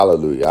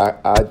Hallelujah.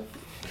 I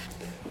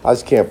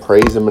just can't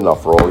praise him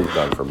enough for all he's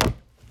done for me.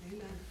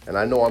 And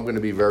I know I'm going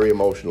to be very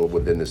emotional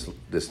within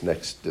this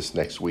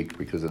next week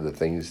because of the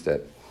things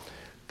that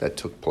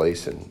took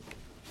place and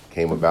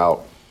came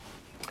about.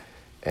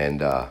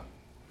 And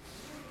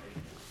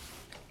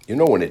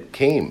when it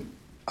came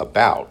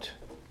about,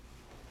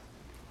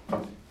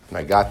 and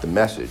I got the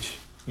message,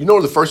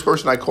 the first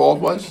person I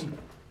called was?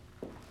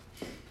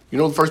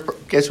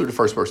 Guess who the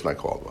first person I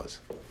called was?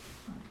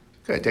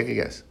 Okay, take a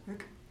guess.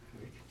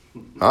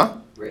 Huh?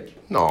 Rich?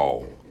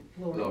 No.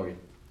 Lori.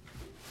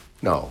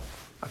 No.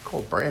 I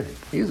called Brandon.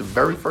 He was the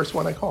very first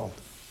one I called.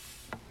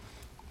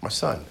 My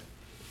son.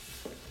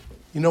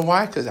 You know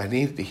why? Because I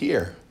needed to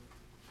hear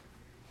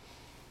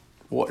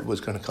what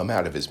was going to come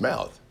out of his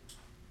mouth.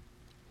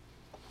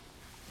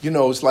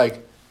 It's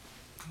like,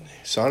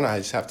 son, I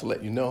just have to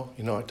let you know.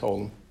 I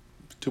told him,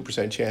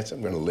 2% chance I'm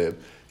going to live,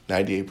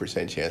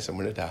 98% chance I'm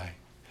going to die.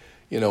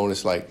 And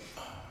it's like,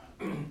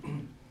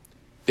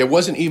 there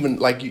wasn't even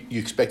like you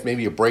expect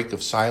maybe a break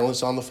of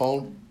silence on the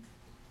phone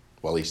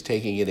while he's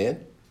taking it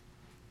in.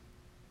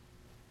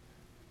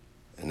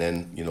 And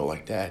then,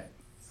 like that,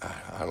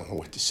 I don't know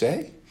what to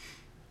say.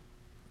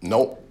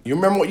 No, you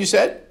remember what you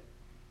said?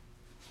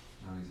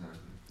 Not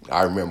exactly.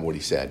 I remember what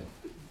he said.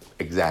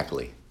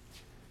 Exactly.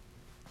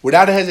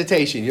 Without a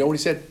hesitation, you know what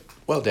he said?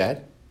 Well,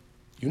 Dad,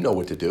 you know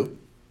what to do.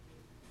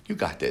 You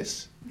got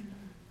this.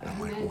 And I'm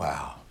like,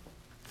 wow.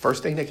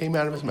 First thing that came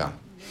out of his mouth.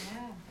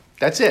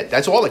 That's it.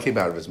 That's all that came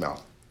out of his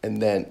mouth.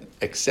 And then,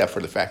 except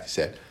for the fact he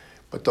said,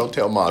 but don't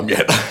tell Mom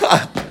yet.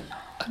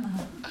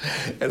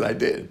 And I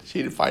did.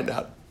 She didn't find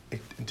out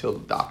until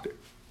the doctor.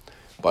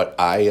 But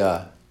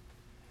I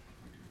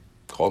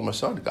called my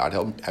son. God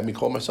had me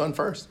call my son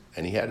first.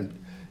 And he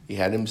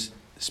had him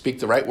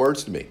speak the right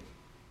words to me.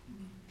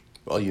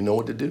 Well, you know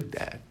what to do,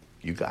 Dad.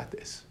 You got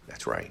this.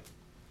 That's right.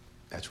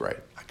 That's right.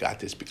 I got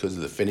this because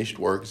of the finished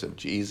works of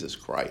Jesus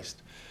Christ.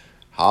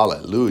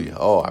 Hallelujah.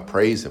 Oh, I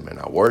praise him and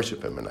I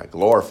worship him and I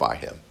glorify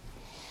him.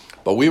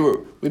 But we've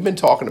been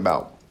talking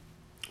about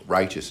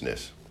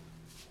righteousness.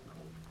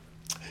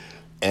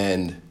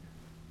 And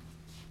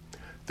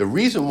the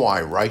reason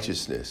why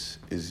righteousness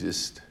is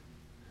just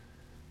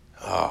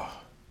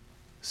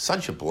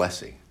such a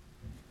blessing.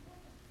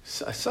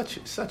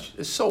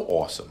 It's so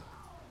awesome.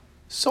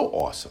 So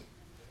awesome.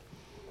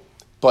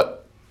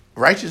 But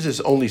righteousness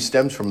only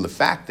stems from the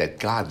fact that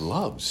God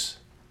loves.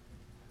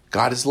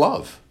 God is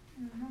love.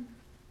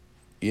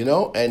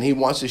 And he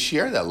wants to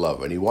share that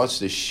love, and he wants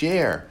to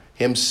share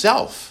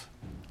himself.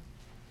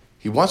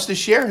 He wants to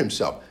share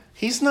himself.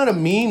 He's not a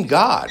mean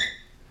God.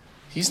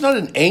 He's not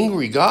an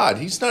angry God.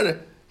 For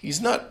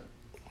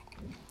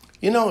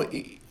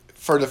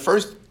the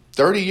first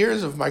 30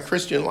 years of my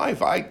Christian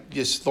life, I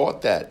just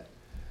thought that,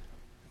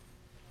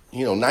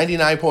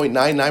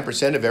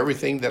 99.99% of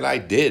everything that I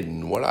did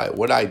and what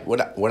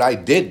I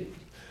did,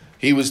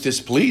 he was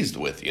displeased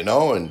with,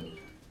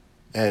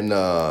 and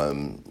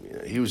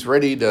he was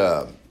ready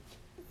to,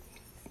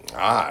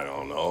 I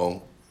don't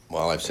know.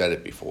 Well, I've said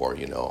it before,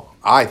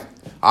 I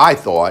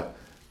thought,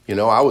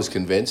 I was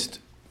convinced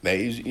that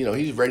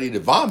he's ready to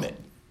vomit.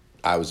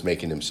 I was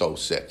making him so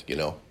sick,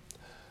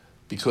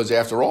 because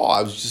after all,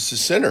 I was just a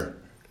sinner,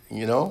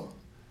 Even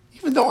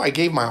though I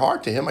gave my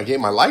heart to him, I gave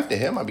my life to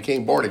him, I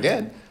became born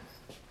again.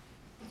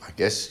 I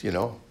guess,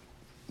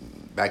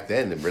 back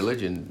then, the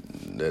religion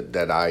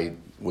that I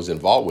was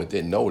involved with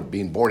didn't know what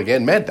being born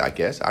again meant, I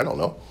guess. I don't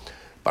know.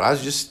 But I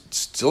was just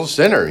still a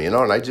sinner, and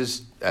I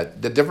just,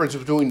 the difference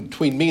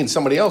between me and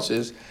somebody else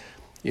is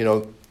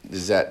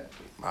that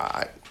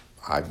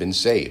I've been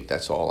saved.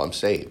 That's all. I'm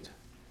saved.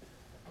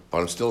 But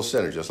I'm still a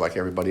sinner, just like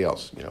everybody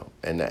else,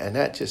 And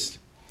that just,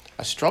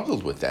 I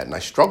struggled with that, and I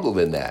struggled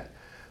in that.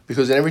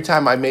 Because every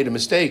time I made a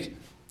mistake,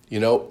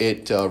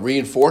 it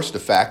reinforced the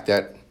fact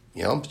that,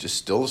 I'm just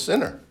still a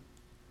sinner.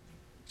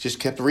 Just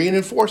kept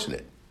reinforcing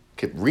it.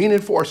 I'm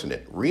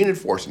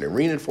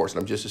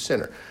just a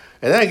sinner.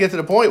 And then I get to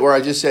the point where I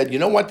just said, you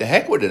know what, the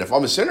heck with it. If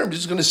I'm a sinner, I'm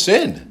just going to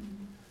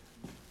sin.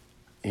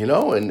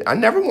 And I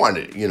never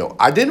wanted,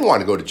 I didn't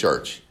want to go to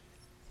church.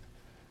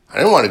 I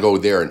didn't want to go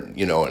there and,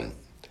 and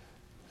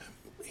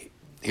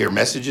hear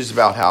messages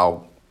about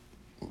how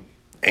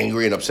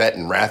angry and upset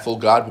and wrathful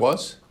God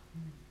was.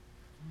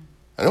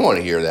 I didn't want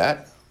to hear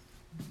that.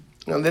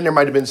 Then there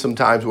might have been some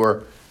times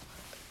where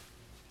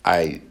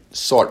I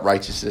sought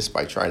righteousness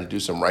by trying to do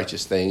some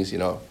righteous things,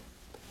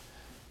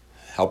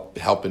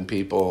 helping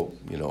people,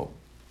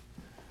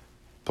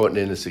 putting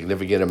in a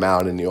significant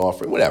amount in the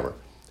offering, whatever.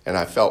 And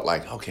I felt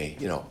like, okay,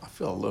 I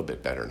feel a little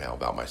bit better now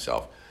about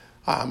myself.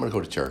 I'm going to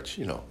go to church,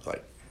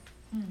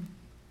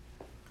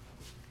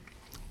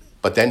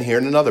 But then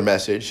hearing another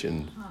message,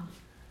 and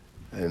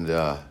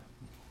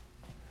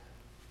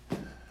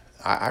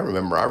I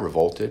remember I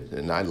revolted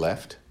and I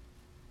left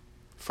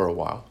for a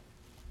while.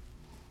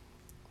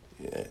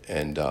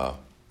 And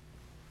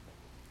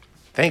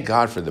thank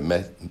God for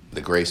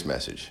the grace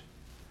message.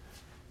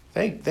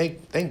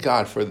 Thank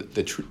God for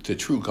the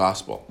true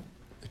gospel,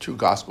 the true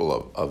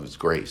gospel of His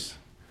grace,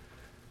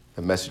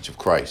 the message of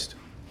Christ.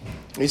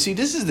 You see,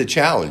 this is the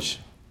challenge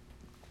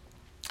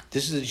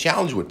This is a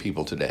challenge with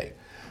people today.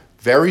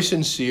 Very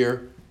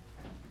sincere,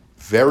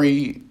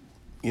 very,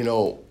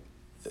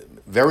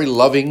 very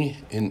loving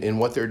in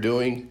what they're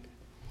doing,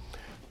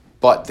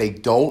 but they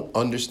don't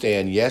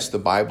understand, yes, the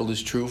Bible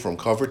is true from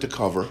cover to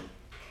cover,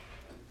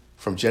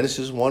 from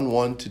Genesis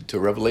 1:1 to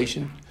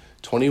Revelation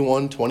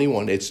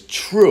 21:21. It's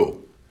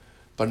true,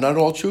 but not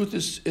all truth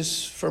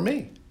is for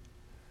me.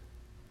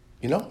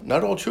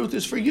 Not all truth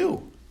is for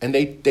you. And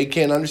they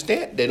can't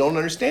understand. They don't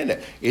understand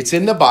that. It's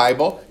in the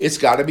Bible. It's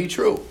got to be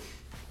true.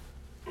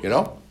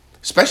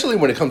 Especially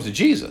when it comes to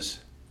Jesus.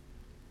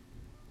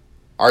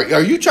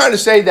 Are you trying to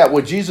say that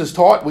what Jesus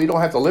taught we don't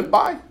have to live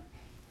by?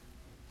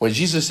 When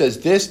Jesus says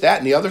this, that,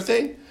 and the other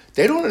thing,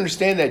 they don't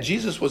understand that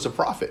Jesus was a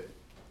prophet,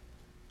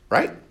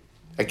 right?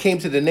 That came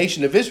to the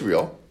nation of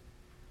Israel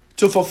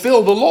to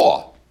fulfill the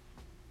law.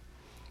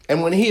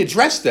 And when he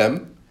addressed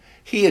them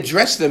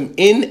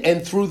in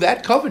and through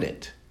that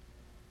covenant.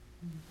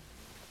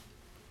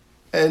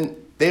 And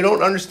they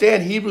don't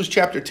understand Hebrews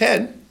chapter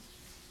 10,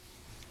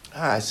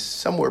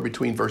 somewhere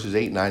between verses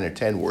 8, 9, or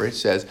 10, where it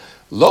says,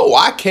 "Lo,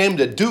 I came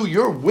to do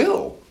your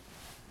will."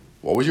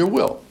 What was your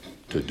will?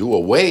 To do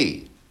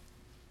away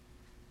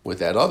with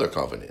that other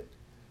covenant.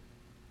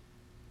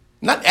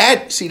 Not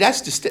add, see,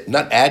 that's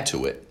not add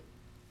to it.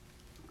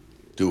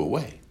 Do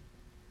away.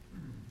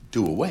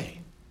 Do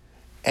away.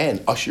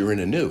 And usher in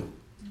a new.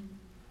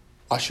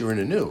 Usher in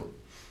a new.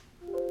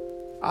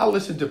 I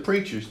listen to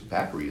preachers,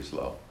 battery is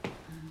low.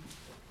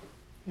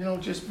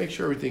 Just make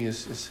sure everything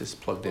is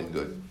plugged in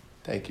good.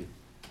 Thank you.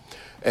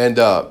 And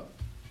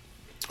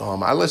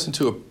I listened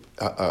to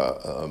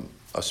a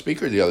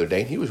speaker the other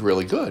day, and he was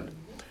really good.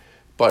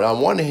 But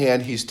on one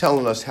hand, he's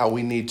telling us how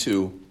we need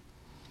to,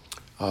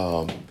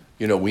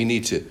 we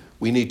need to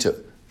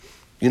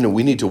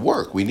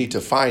work. We need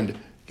to find,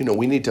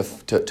 we need to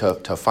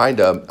find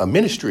a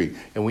ministry,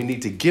 and we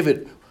need to give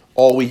it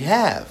all we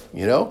have,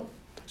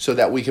 so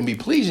that we can be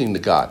pleasing to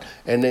God.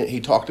 And then he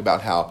talked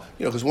about how,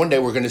 because one day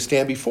we're going to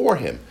stand before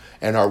him,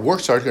 and our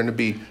works are going to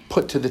be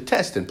put to the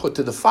test and put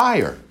to the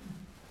fire.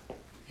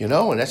 And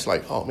that's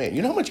like, oh man,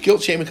 you know how much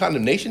guilt, shame, and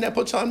condemnation that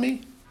puts on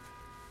me?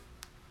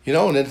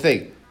 And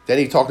then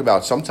he talked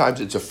about sometimes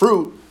it's a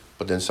fruit,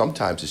 but then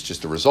sometimes it's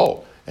just a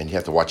result. And you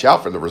have to watch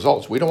out for the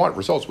results. We don't want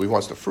results, we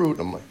want the fruit.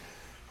 And I'm like,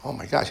 oh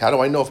my gosh, how do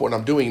I know if what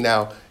I'm doing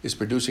now is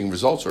producing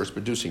results or is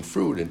producing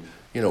fruit? And,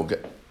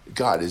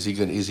 God, is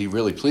he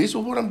really pleased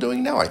with what I'm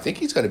doing now? I think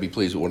he's going to be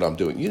pleased with what I'm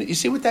doing. You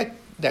see what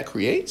that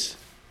creates?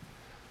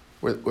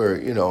 Where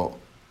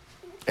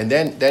and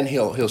then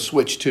he'll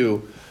switch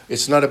to,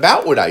 it's not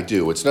about what I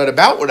do. It's not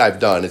about what I've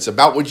done. It's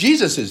about what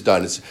Jesus has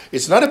done.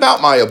 It's not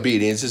about my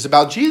obedience. It's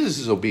about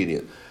Jesus'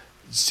 obedience.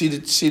 See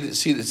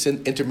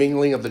the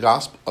intermingling of the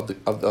gospel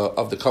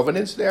of the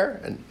covenants there,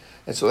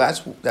 and so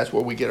that's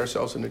where we get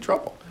ourselves into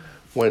trouble.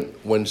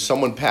 When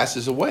someone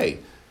passes away,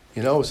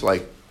 it's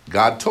like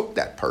God took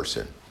that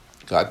person.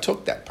 God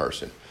took that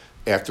person.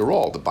 After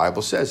all, the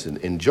Bible says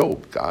in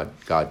Job,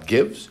 God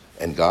gives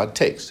and God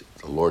takes.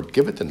 The Lord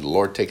giveth and the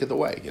Lord taketh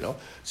away.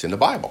 It's in the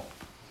Bible.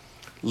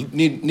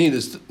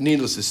 Needless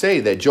to say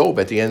that Job,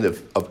 at the end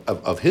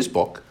of his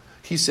book,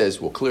 he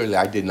says, well, clearly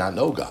I did not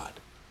know God.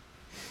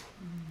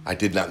 I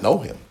did not know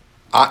him.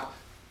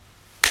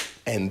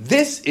 And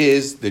this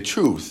is the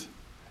truth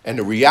and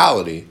the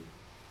reality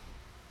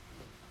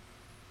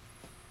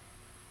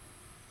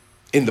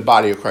in the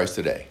body of Christ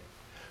today.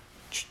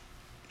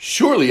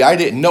 Surely I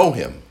didn't know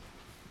him.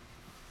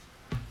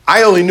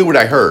 I only knew what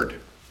I heard.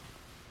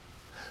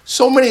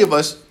 So many of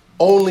us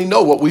only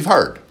know what we've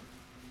heard.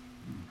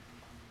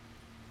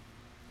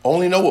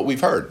 Only know what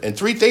we've heard. And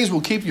three things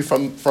will keep you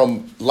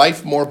from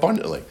life more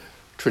abundantly.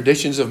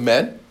 Traditions of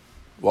men,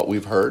 what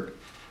we've heard,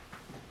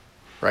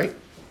 right?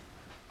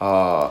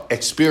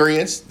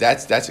 Experience,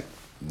 that's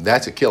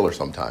a killer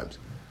sometimes.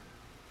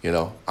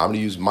 I'm going to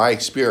use my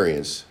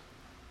experience.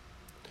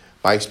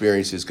 My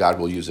experience is God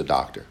will use a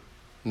doctor.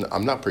 No,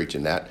 I'm not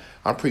preaching that.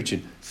 I'm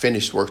preaching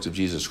finished works of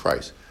Jesus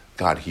Christ.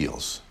 God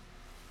heals.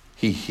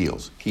 He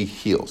heals. He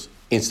heals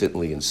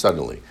instantly and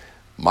suddenly.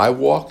 My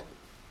walk,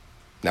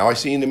 now I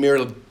see in the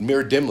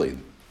mirror dimly,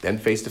 then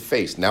face to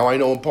face. Now I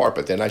know in part,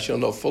 but then I shall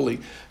know fully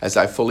as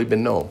I've fully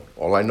been known.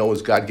 All I know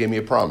is God gave me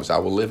a promise. I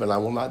will live and I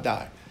will not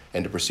die,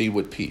 and to proceed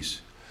with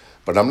peace.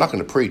 But I'm not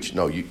going to preach,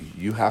 no,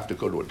 you have to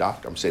go to a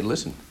doctor. I'm saying,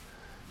 listen,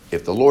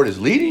 if the Lord is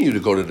leading you to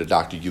go to the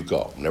doctor, you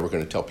go. I'm never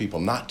going to tell people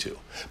not to.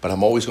 But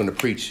I'm always going to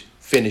preach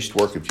finished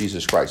work of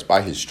Jesus Christ.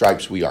 By his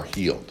stripes we are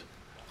healed.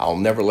 I'll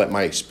never let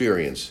my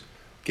experience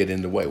get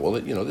in the way. Well,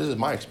 this is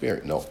my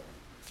experience.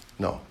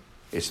 No,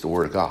 it's the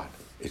Word of God.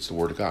 It's the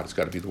Word of God. It's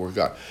got to be the Word of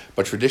God.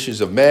 But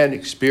traditions of men,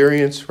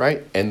 experience,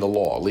 right? And the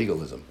law,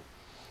 legalism,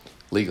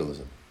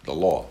 the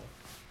law.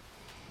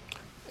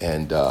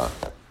 And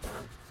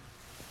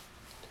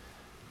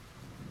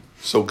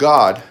so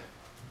God,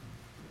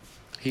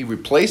 he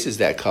replaces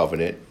that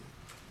covenant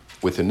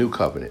with a new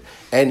covenant.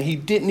 And he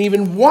didn't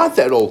even want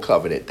that old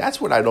covenant.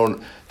 That's what I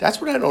don't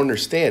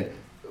understand.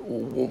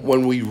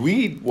 When we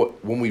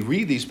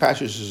read these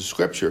passages of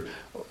scripture,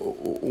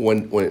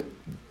 when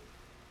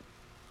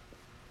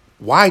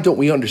Why don't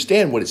we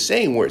understand what it's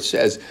saying where it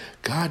says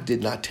God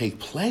did not take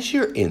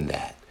pleasure in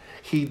that?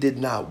 He did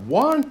not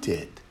want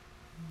it.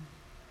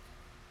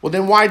 Well,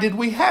 then why did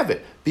we have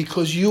it?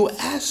 Because you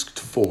asked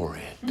for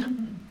it.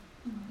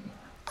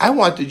 I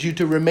wanted you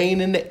to remain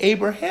in the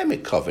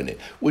Abrahamic covenant,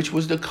 which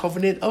was the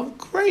covenant of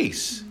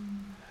grace.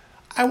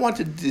 I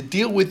wanted to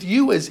deal with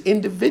you as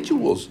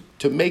individuals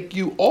to make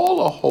you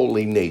all a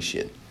holy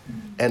nation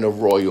and a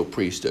royal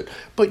priesthood.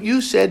 But you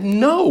said,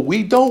 no,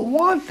 we don't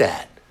want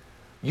that.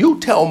 You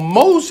tell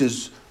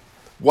Moses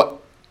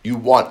what you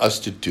want us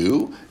to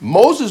do.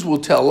 Moses will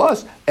tell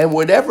us, and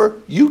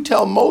whatever you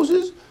tell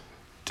Moses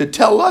to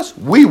tell us,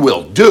 we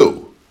will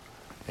do.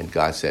 And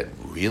God said,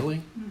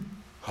 really?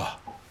 Huh.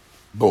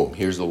 Boom,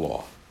 here's the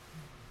law.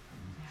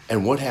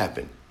 And what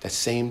happened? That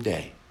same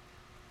day,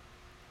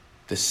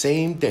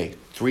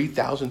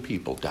 3,000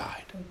 people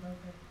died.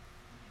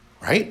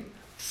 Right?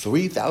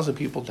 3,000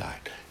 people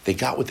died. They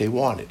got what they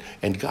wanted.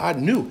 And God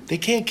knew they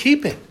can't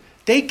keep it.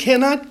 They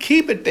cannot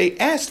keep it. They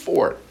asked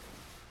for it.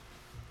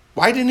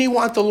 Why didn't he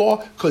want the law?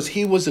 Because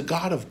he was a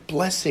God of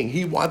blessing.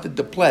 He wanted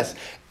to bless.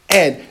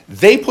 And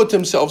they put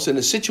themselves in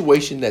a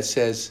situation that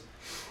says,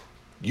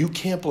 you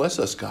can't bless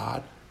us,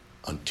 God,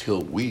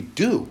 until we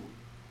do.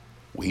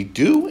 We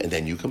do, and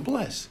then you can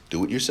bless.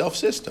 Do it yourself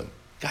system.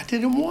 God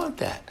didn't want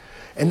that.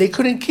 And they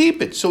couldn't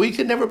keep it, so he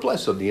could never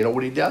bless. So you know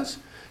what he does?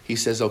 He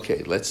says,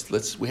 okay,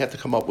 we have to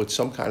come up with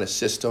some kind of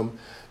system,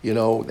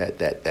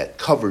 that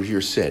covers your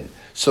sin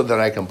so that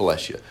I can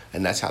bless you.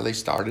 And that's how they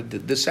started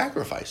the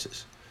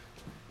sacrifices.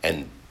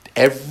 And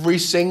every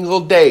single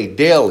day,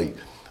 daily,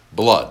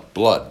 blood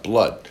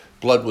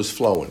was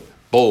flowing.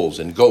 Bulls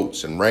and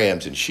goats and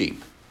rams and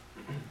sheep,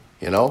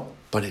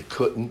 But it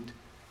couldn't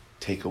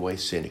take away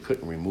sin. It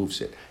couldn't remove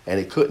sin. And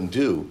it couldn't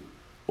do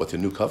what the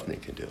new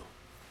covenant can do.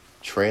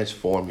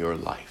 Transform your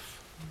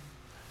life.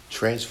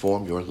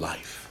 Transform your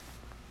life.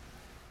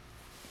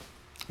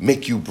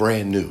 Make you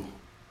brand new.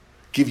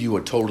 Give you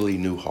a totally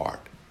new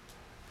heart.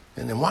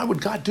 And then why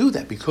would God do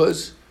that?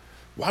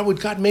 Why would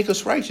God make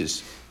us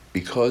righteous?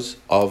 Because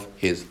of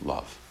his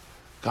love.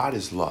 God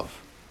is love.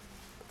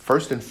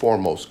 First and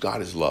foremost,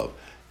 God is love.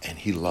 And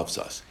he loves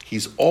us.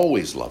 He's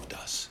always loved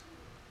us.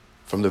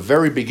 From the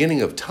very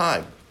beginning of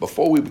time,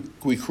 before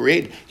we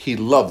created, he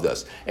loved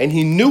us. And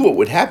he knew what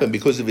would happen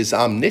because of his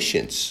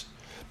omniscience.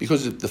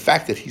 Because of the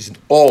fact that he's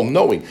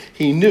all-knowing.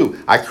 He knew,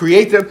 I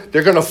create them,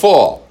 they're going to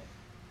fall.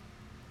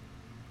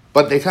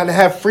 But they kind of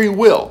have free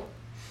will.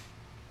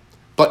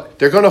 But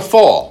they're going to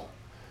fall.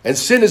 And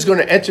sin is going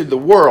to enter the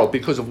world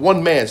because of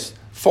one man's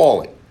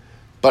falling.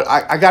 But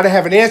I got to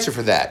have an answer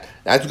for that.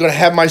 I'm going to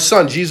have my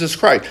son, Jesus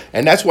Christ.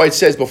 And that's why it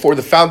says before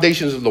the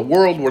foundations of the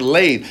world were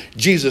laid,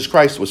 Jesus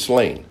Christ was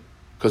slain.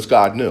 Because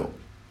God knew.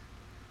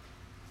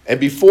 And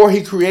before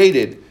he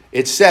created,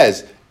 it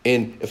says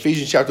in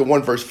Ephesians chapter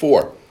 1, verse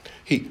 4,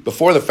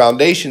 before the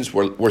foundations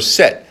were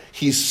set,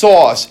 he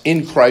saw us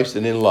in Christ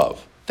and in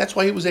love. That's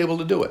why he was able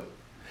to do it.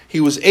 He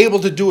was able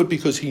to do it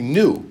because he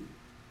knew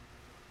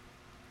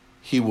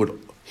he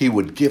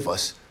would give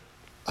us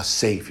a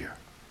Savior.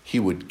 He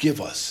would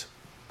give us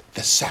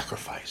the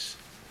sacrifice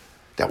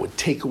that would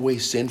take away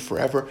sin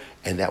forever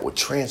and that would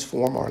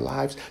transform our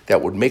lives,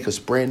 that would make us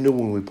brand new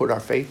when we put our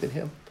faith in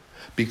him.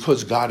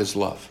 Because God is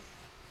love.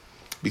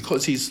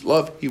 Because he's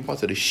love, he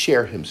wanted to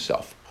share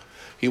himself.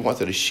 He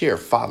wanted to share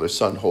Father,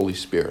 Son, Holy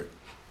Spirit.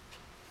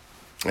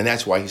 And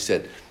that's why he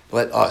said,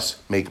 let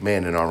us make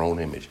man in our own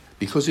image.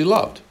 Because he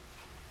loved.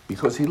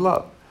 Because he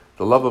loved.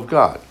 The love of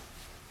God.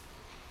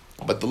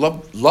 But the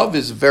love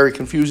is a very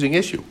confusing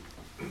issue.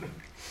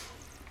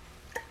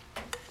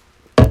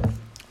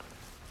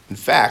 In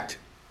fact,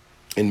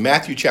 in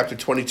Matthew chapter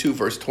 22,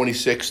 verse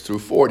 26 through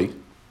 40,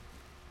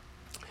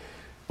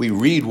 we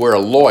read where a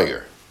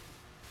lawyer.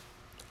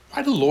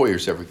 Why do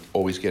lawyers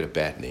always get a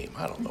bad name?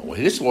 I don't know. Well,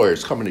 this lawyer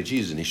is coming to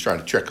Jesus and he's trying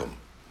to trick him.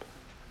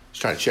 He's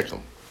trying to trick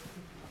him.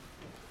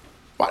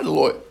 Why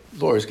do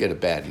lawyers get a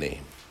bad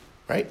name?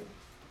 Right?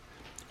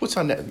 What's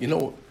on that?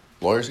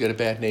 Lawyers get a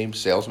bad name.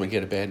 Salesmen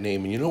get a bad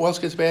name. And you know who else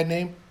gets a bad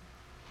name?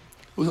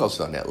 Who else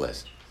is on that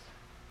list?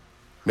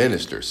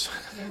 Ministers.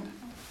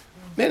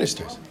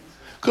 Ministers.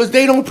 Because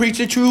they don't preach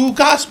the true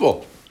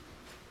gospel.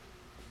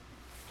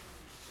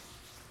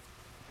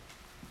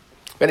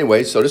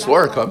 Anyway, so this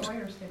lawyer comes.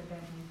 Lawyers get a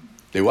bad name.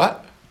 They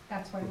what?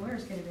 That's why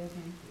lawyers get a bad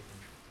name.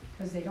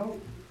 Because they don't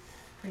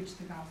preach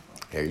the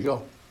gospel. There you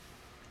go.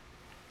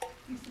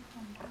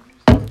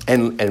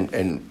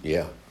 And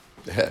yeah.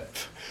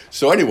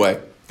 So anyway,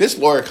 this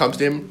lawyer comes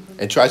to him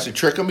and tries to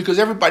trick him because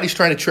everybody's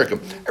trying to trick him.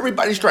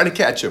 Everybody's trying to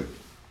catch him.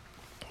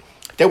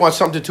 They want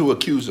something to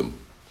accuse him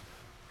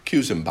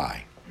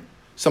by.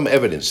 Some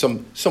evidence,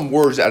 some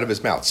words out of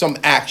his mouth, some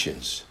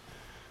actions.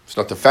 It's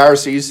not the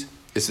Pharisees,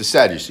 it's the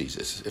Sadducees.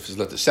 If it's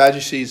not the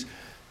Sadducees,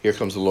 here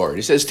comes the lawyer.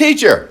 He says,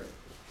 teacher,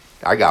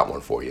 I got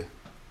one for you.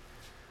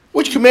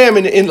 Which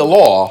commandment in the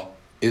law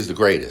is the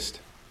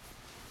greatest?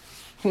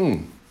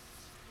 I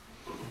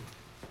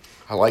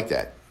like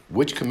that.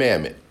 Which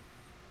commandment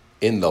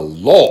in the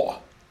law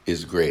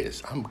is the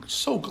greatest? I'm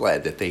so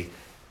glad that they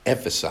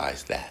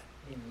emphasize that.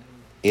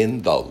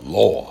 In the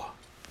law.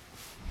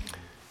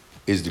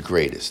 is the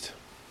greatest.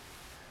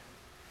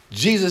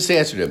 Jesus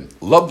answered him,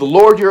 love the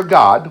Lord your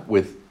God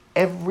with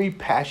every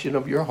passion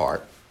of your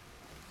heart,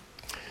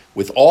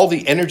 with all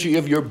the energy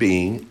of your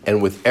being,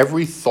 and with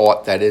every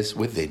thought that is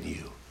within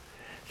you.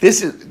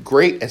 This is a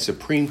great and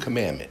supreme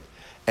commandment.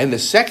 And the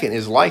second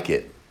is like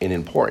it in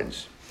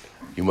importance.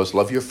 You must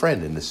love your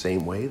friend in the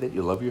same way that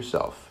you love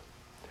yourself.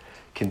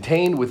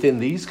 Contained within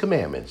these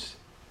commandments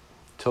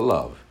to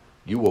love,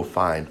 you will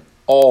find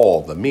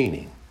all the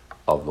meaning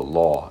of the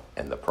law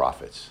and the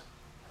prophets.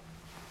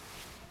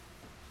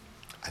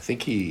 I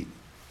think he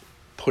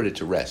put it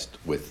to rest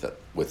with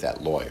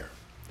that lawyer.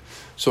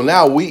 So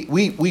now we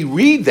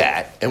read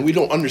that and we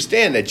don't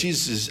understand that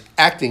Jesus is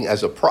acting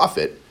as a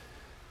prophet,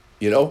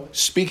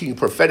 speaking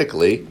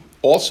prophetically,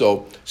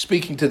 also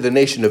speaking to the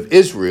nation of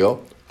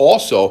Israel,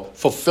 also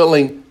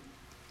fulfilling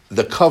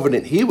the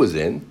covenant he was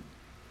in,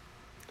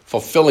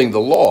 fulfilling the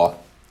law.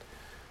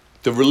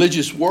 The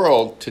religious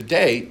world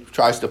today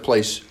tries to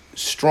place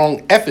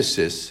strong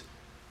emphasis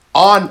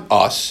on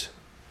us,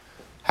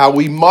 how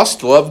we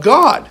must love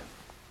God.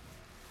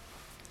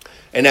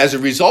 And as a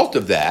result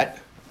of that,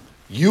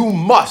 you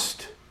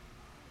must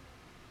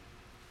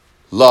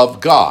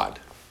love God.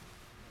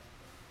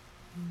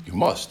 You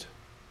must.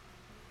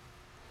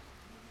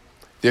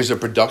 There's a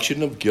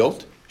production of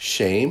guilt,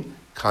 shame,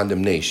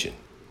 condemnation,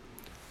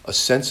 a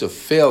sense of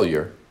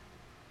failure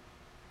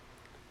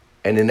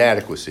and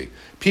inadequacy.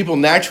 People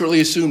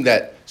naturally assume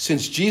that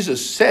since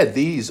Jesus said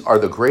these are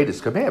the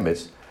greatest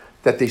commandments,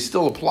 that they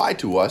still apply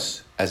to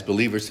us as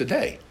believers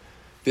today.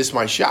 This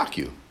might shock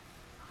you,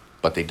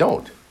 but they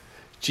don't.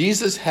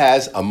 Jesus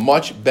has a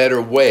much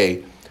better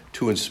way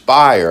to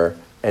inspire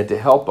and to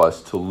help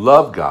us to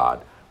love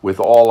God with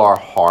all our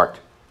heart,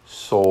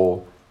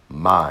 soul,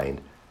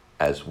 mind,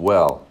 as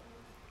well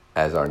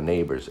as our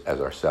neighbors, as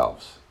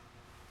ourselves.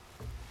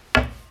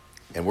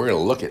 And we're going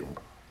to look at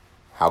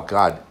how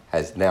God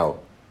has now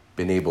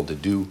been able to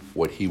do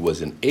what he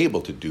wasn't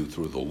able to do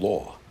through the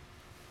law.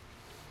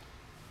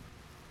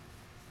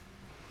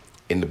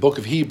 In the book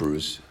of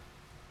Hebrews,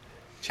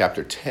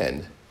 chapter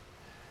 10,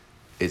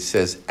 it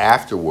says,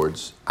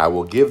 afterwards, I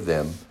will give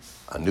them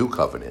a new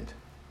covenant.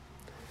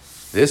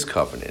 This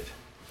covenant,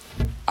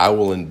 I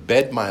will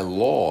embed my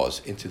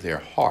laws into their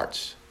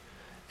hearts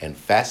and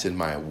fasten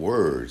my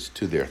words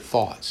to their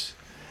thoughts.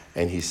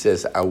 And he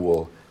says, I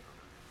will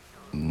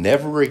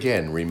never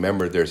again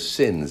remember their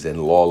sins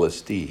and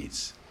lawless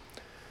deeds.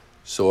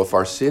 So if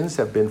our sins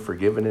have been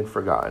forgiven and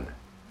forgotten,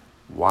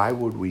 why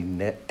would we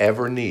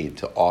ever need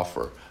to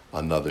offer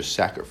another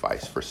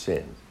sacrifice for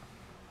sin?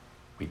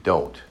 We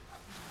don't.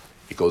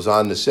 It goes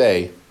on to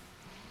say,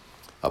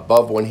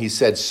 above when he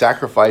said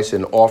sacrifice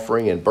and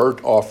offering and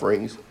burnt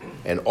offerings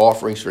and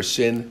offerings for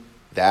sin,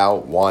 thou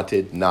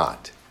wanted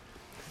not.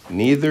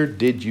 Neither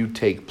did you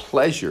take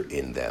pleasure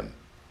in them.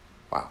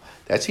 Wow.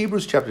 That's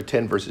Hebrews chapter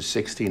 10, verses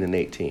 16 and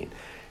 18.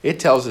 It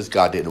tells us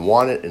God didn't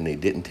want it and he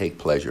didn't take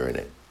pleasure in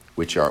it,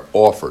 which are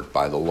offered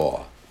by the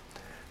law.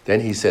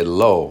 Then he said,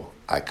 lo,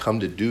 I come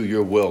to do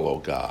your will, O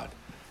God,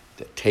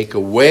 to take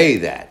away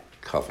that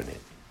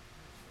covenant,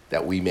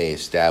 that we may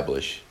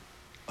establish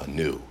a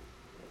new.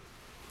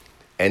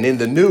 And in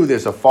the new,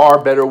 there's a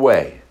far better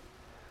way.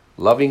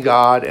 Loving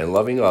God and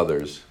loving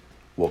others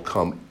will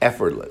come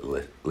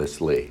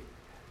effortlessly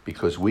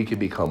because we can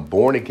become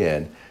born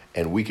again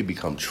and we can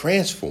become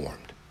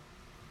transformed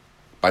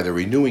by the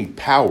renewing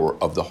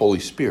power of the Holy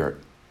Spirit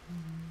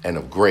and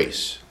of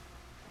grace.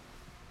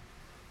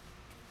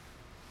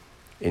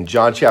 In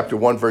John chapter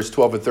 1, verse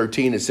 12 and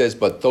 13, it says,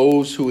 but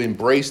those who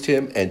embraced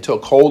him and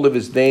took hold of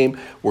his name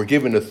were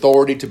given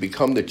authority to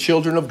become the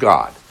children of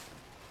God.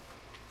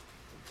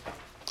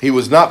 He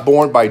was not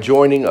born by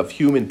joining of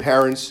human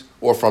parents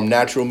or from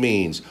natural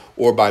means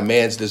or by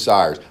man's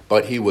desires,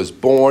 but he was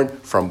born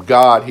from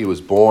God. He was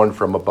born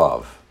from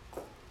above.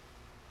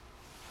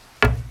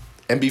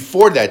 And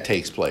before that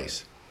takes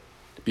place,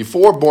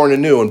 before born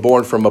anew and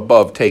born from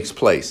above takes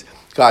place,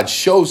 God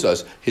shows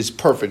us his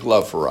perfect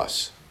love for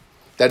us.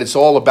 That it's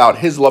all about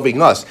his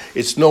loving us.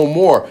 It's no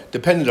more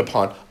dependent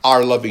upon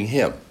our loving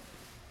him.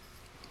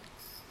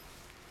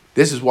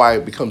 This is why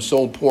it becomes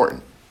so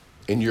important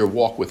in your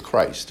walk with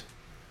Christ,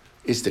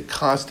 is to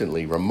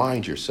constantly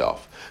remind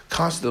yourself,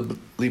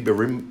 constantly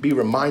be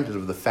reminded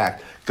of the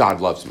fact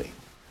God loves me.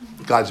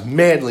 God's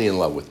madly in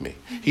love with me.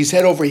 He's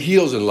head over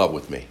heels in love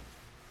with me.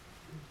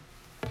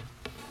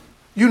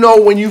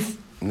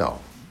 No,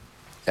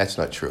 that's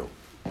not true,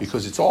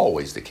 because it's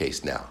always the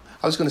case now.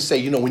 I was going to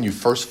say, when you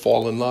first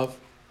fall in love,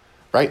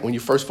 right? When you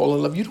first fall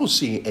in love, you don't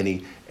see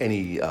any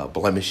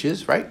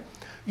blemishes, right?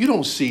 You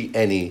don't see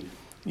any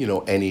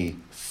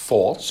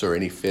faults or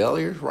any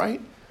failures,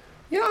 right?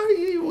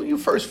 When you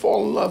first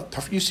fall in love,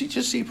 you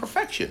just see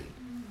perfection.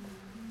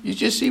 You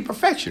just see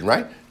perfection,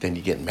 right? Then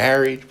you get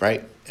married,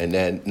 right? And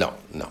then, no,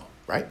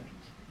 right?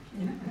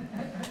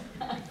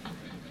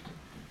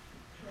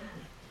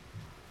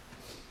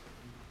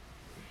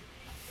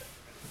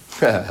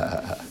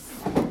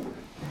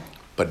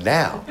 But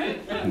now,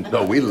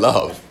 no, we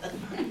love.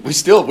 We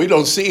see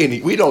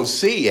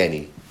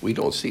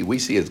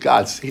as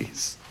God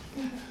sees.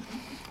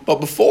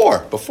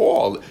 But before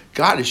all,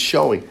 God is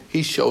showing,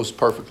 he shows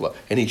perfect love.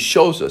 And he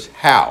shows us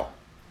how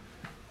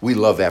we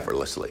love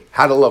effortlessly.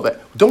 How to love it.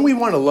 Don't we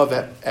want to love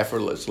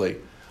effortlessly?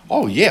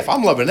 Oh yeah, if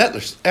I'm loving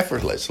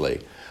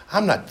effortlessly,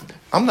 I'm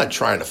not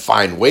trying to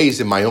find ways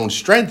in my own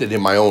strength and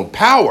in my own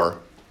power.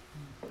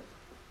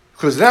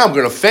 Because now I'm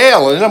going to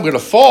fail and then I'm going to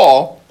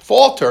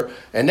falter.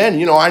 And then,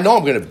 I know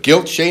I'm going to have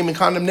guilt, shame, and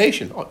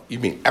condemnation. Oh, you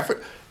mean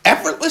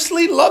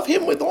effortlessly love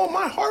him with all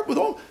my heart, with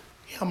all?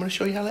 Yeah, I'm going to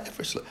show you how to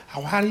effortlessly.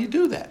 How do you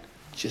do that?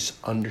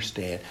 Just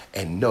understand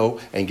and know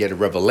and get a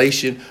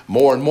revelation,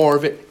 more and more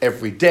of it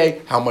every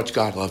day, how much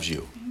God loves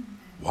you.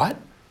 What?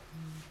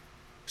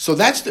 So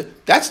that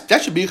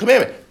should be a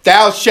commandment.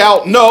 Thou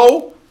shalt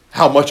know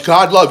how much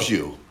God loves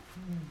you.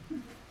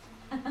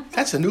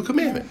 That's a new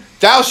commandment.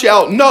 Thou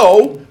shalt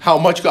know how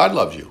much God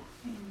loves you.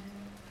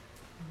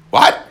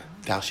 What?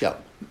 Thou shalt.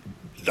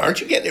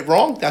 Aren't you getting it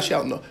wrong? Thou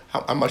shalt know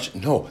how much.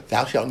 No,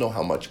 thou shalt know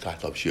how much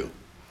God loves you.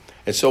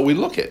 And so we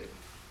look at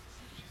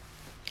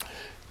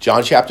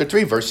John chapter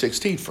 3, verse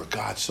 16. For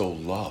God so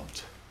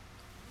loved.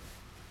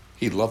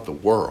 He loved the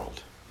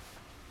world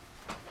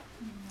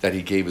that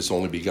he gave his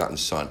only begotten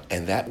son.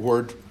 And that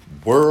word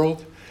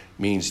world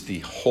means the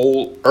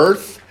whole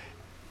earth,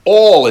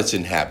 all its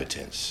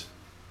inhabitants.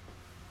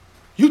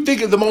 You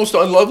think of the most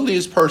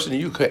unloveliest person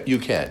you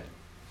can.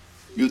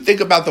 You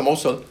think about the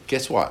most,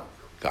 guess what?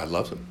 God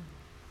loves him.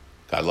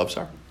 God loves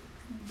her.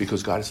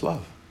 Because God is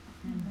love.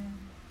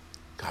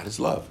 God is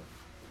love.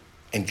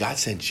 And God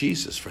sent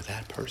Jesus for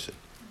that person.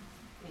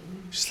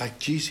 Just like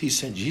Jesus, he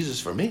sent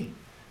Jesus for me.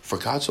 For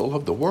God so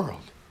loved the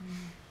world.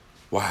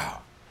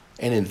 Wow.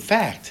 And in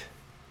fact,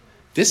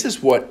 this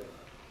is what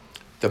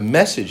the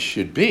message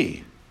should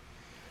be.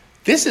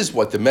 This is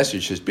what the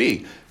message should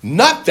be.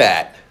 Not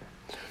that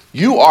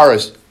you're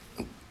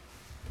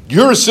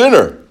a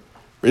sinner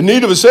in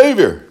need of a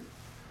Savior.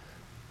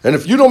 And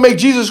if you don't make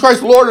Jesus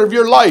Christ the Lord of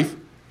your life,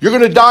 you're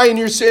going to die in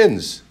your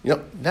sins.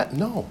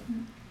 No.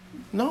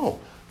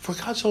 For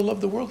God so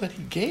loved the world that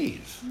he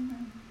gave.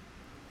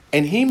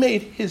 And he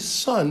made his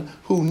son,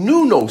 who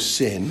knew no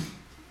sin,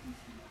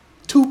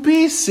 to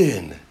be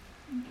sin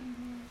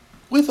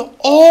with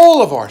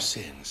all of our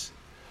sins.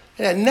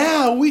 And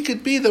now we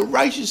could be the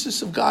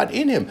righteousness of God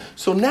in him.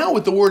 So now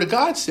what the Word of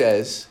God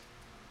says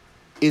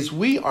is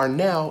we are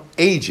now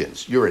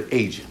agents. You're an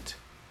agent.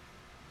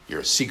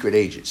 You're a secret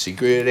agent.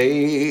 Secret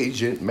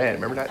agent man.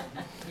 Remember that?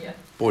 Yeah.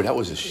 Boy, that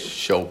was a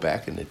show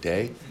back in the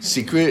day.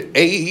 Secret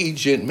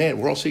agent man.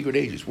 We're all secret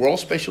agents. We're all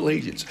special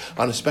agents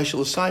on a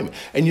special assignment.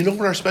 And you know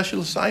what our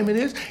special assignment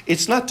is?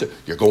 It's not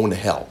you're going to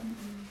hell.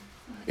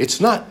 It's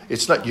not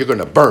you're going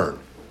to burn.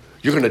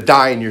 You're going to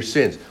die in your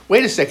sins.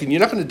 Wait a second. You're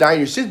not going to die in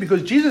your sins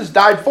because Jesus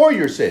died for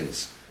your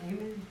sins.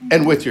 Amen.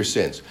 And with your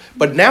sins.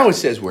 But now it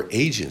says we're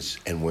agents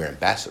and we're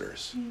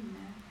ambassadors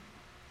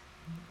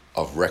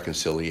of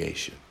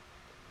reconciliation.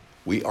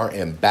 We are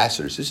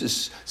ambassadors. This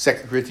is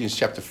 2 Corinthians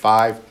chapter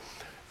 5,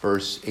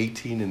 verse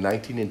 18 and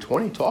 19 and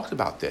 20 talks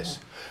about this.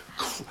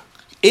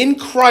 In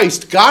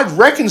Christ, God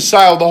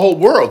reconciled the whole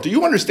world. Do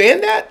you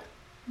understand that?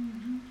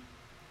 Mm-hmm.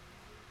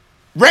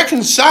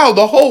 Reconciled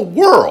the whole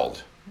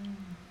world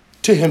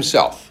to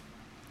himself.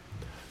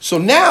 So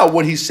now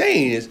what he's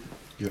saying is,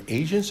 you're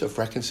agents of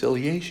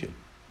reconciliation.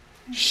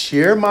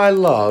 Share my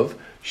love.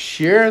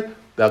 Share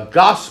the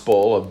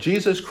gospel of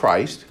Jesus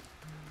Christ,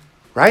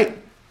 right?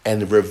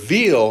 And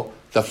reveal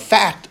the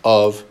fact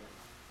of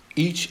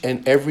each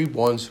and every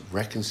one's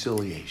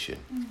reconciliation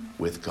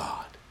with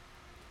God.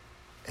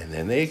 And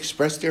then they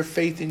express their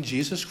faith in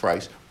Jesus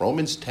Christ,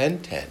 Romans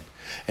 10:10,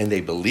 and they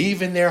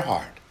believe in their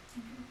heart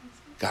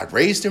God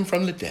raised him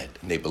from the dead,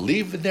 and they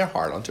believe in their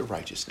heart unto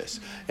righteousness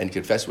and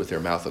confess with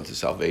their mouth unto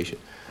salvation.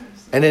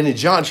 And then in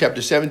John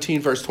chapter 17,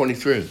 verse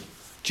 23,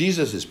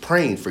 Jesus is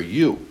praying for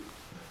you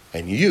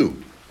and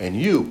you and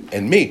you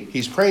and me.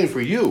 He's praying for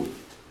you.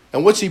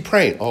 And what's he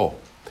praying? Oh,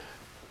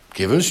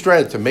 give him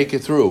strength to make it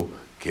through.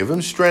 Give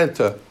him strength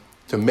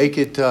to make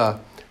it,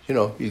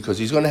 because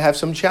he's going to have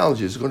some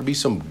challenges. There's going to be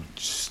some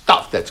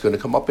stuff that's going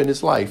to come up in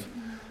his life.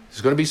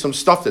 There's going to be some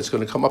stuff that's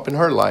going to come up in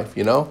her life,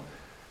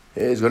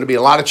 There's going to be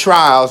a lot of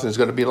trials, and there's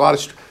going to be a lot of,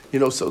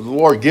 so the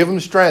Lord, give him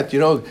strength.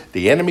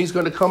 The enemy's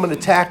going to come and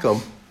attack him.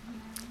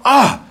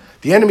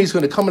 The enemy's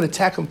going to come and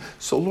attack him.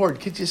 So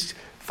Lord,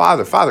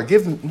 Father,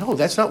 give him. No,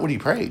 that's not what he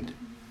prayed.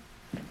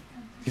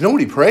 You know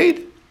what he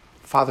prayed?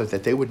 Father,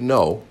 that they would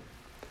know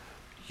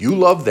you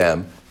love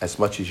them as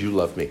much as you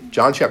love me.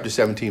 John chapter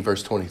 17,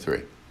 verse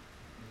 23.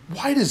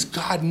 Why does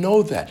God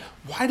know that?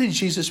 Why did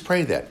Jesus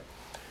pray that?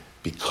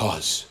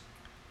 Because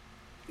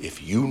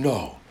if you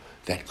know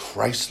that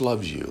Christ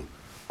loves you,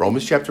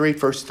 Romans chapter 8,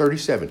 verse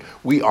 37,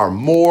 we are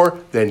more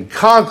than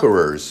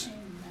conquerors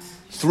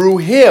through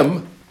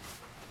him,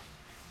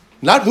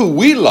 not who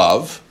we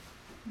love,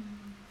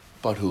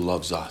 but who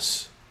loves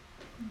us.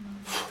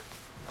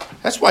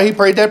 That's why he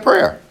prayed that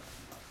prayer.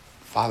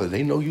 Father,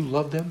 they know you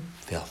love them.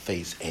 They'll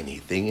face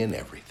anything and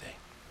everything.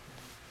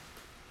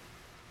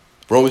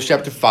 Romans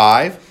chapter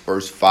 5,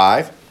 verse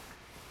 5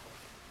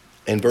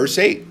 and verse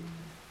 8.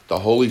 The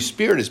Holy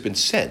Spirit has been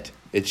sent.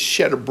 It's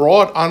shed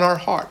abroad on our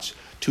hearts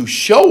to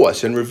show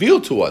us and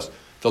reveal to us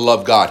the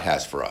love God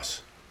has for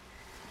us.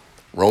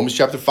 Romans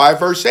chapter 5,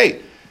 verse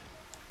 8.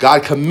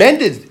 God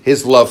commended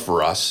his love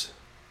for us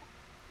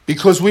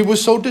because we were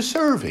so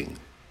deserving.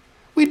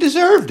 We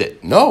deserved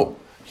it. No,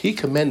 he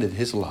commended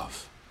his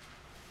love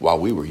while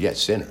we were yet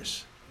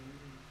sinners.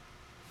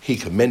 He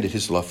commended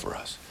his love for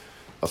us.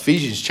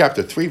 Ephesians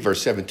chapter 3,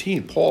 verse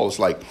 17, Paul is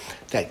like,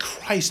 that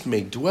Christ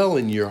may dwell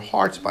in your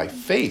hearts by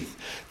faith,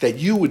 that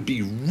you would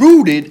be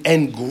rooted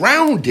and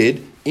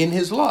grounded in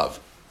his love.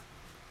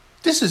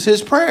 This is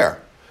his prayer,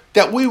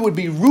 that we would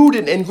be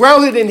rooted and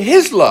grounded in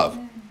his love.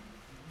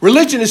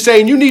 Religion is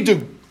saying you need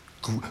to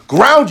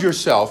ground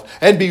yourself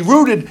and be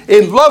rooted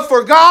in love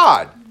for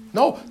God.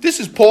 No, this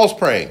is Paul's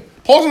praying.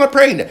 Paul's not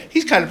praying that.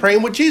 He's kind of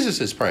praying what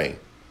Jesus is praying.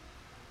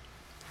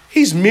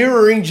 He's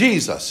mirroring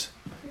Jesus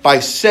by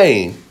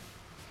saying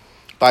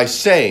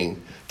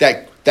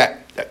that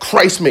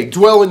Christ may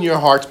dwell in your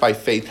hearts by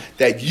faith,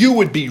 that you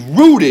would be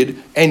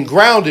rooted and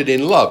grounded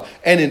in love.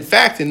 And in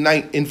fact,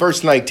 in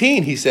verse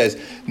 19, he says,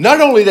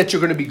 not only that you're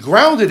going to be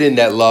grounded in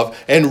that love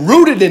and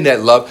rooted in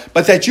that love,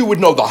 but that you would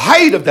know the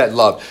height of that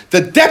love,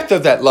 the depth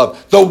of that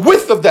love, the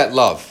width of that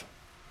love.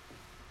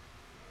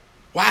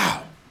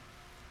 Wow.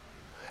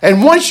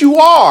 And once you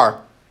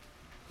are,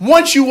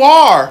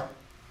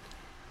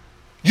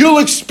 you'll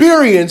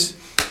experience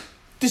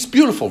this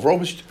beautiful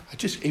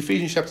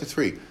Ephesians chapter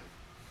 3,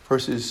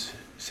 verses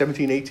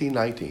 17, 18,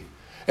 19.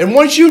 And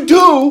once you're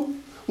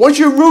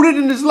rooted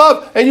in his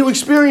love and you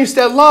experience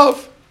that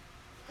love,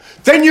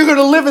 then you're going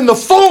to live in the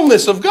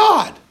fullness of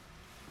God.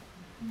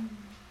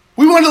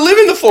 We want to live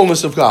in the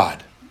fullness of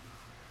God.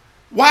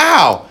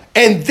 Wow.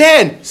 And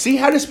then, see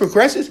how this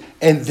progresses?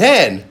 And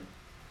then,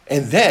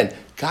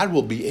 God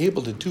will be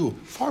able to do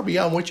far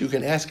beyond what you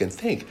can ask and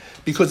think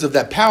because of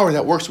that power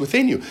that works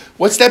within you.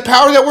 What's that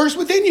power that works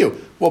within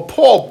you? Well,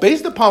 Paul,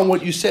 based upon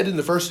what you said in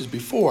the verses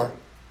before,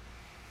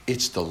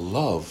 it's the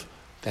love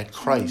that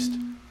Christ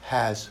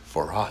has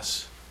for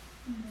us.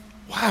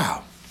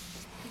 Wow.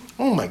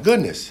 Oh my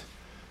goodness.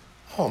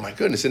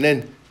 And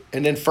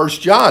then 1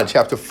 John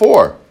chapter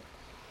 4,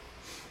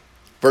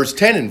 verse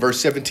 10 and verse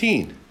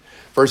 17.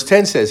 Verse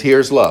 10 says,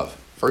 here's love.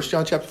 1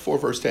 John chapter 4,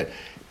 verse 10.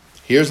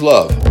 Here's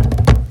love.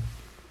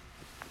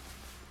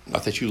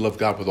 Not that you love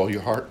God with all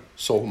your heart,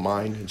 soul,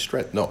 mind, and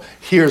strength. No,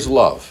 here's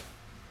love.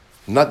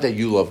 Not that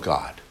you love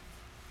God,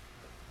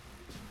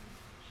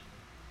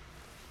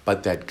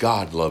 but that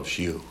God loves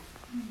you.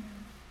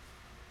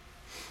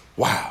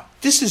 Wow.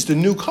 This is the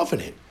new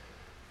covenant.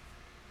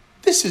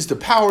 This is the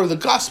power of the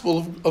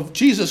gospel of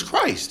Jesus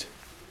Christ.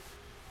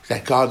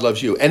 That God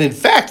loves you. And in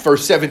fact,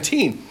 verse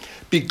 17,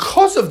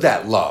 because of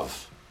that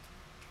love,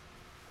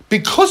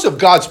 because of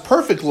God's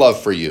perfect love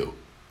for you,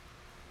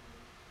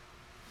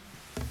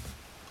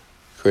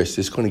 Chris,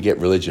 it's going to get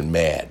religion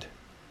mad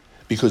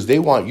because they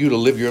want you to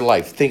live your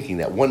life thinking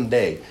that one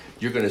day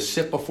you're going to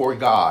sit before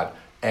God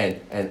and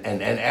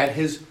at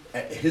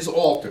his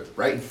altar,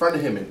 right in front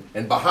of him,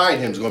 and behind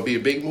him is going to be a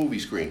big movie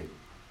screen.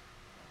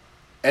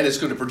 And it's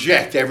going to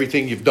project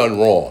everything you've done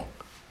wrong,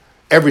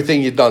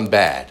 everything you've done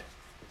bad,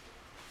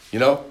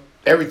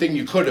 everything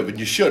you could have and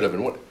you should have.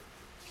 And what?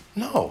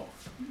 No.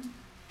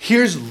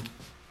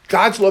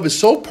 God's love is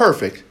so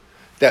perfect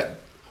that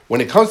when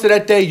it comes to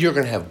that day, you're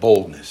going to have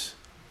boldness.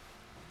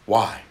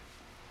 Why?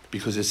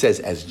 Because it says,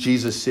 as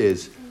Jesus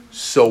is,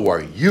 so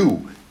are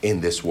you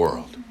in this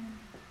world.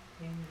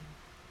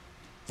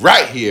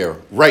 Right here,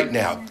 right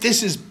now.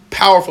 This is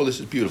powerful. This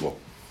is beautiful.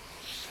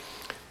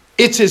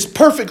 It's his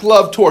perfect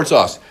love towards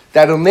us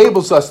that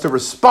enables us to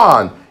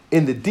respond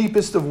in the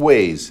deepest of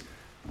ways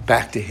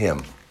back to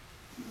him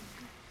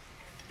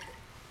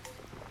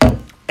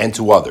and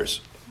to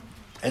others.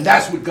 And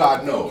that's what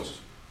God knows.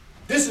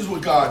 This is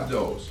what God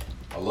knows.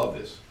 I love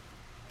this.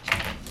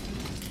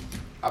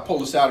 I pull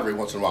this out every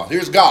once in a while.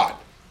 Here's God,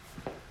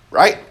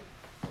 right?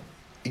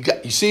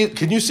 You see it?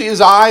 Can you see his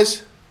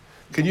eyes?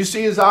 Can you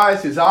see his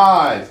eyes? His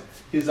eyes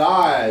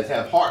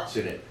have hearts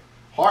in it.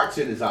 Hearts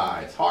in his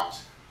eyes.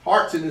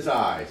 Hearts in his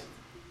eyes.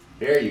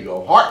 There you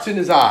go. Hearts in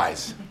his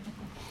eyes.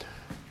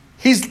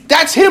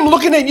 That's him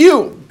looking at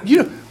you.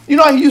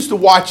 I used to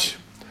watch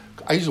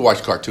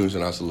cartoons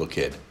when I was a little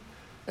kid.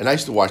 And I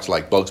used to watch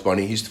like Bugs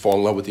Bunny. He used to fall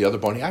in love with the other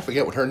bunny. I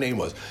forget what her name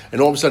was. And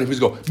all of a sudden he was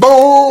going,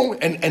 boom,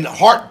 and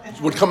heart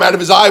would come out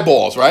of his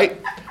eyeballs, right?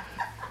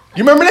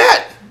 You remember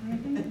that?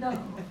 No,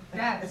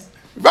 that's...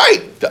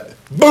 Right.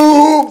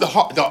 Boom, the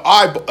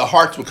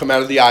hearts would come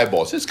out of the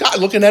eyeballs. This guy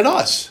looking at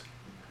us.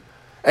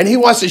 And he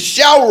wants to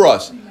shower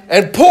us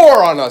and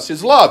pour on us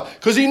his love.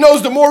 Because he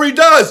knows the more he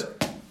does,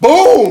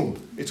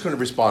 boom, it's going to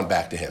respond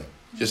back to him.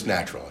 Just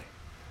naturally.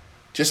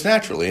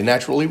 A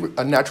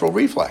natural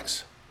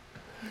reflex.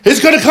 It's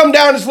going to come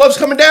down, his love's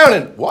coming down,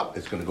 and what?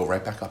 It's going to go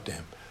right back up to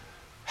him.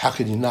 How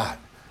can you not?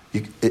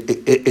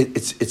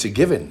 It's a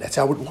given. That's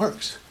how it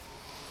works.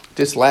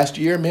 This last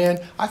year, man,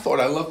 I thought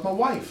I loved my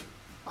wife.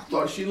 I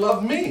thought she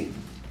loved me,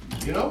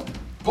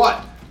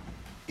 But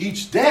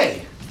each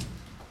day,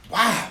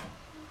 wow.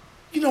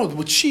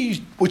 What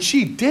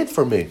she did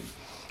for me.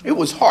 It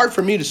was hard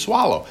for me to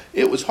swallow.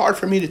 It was hard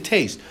for me to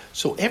taste.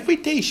 So every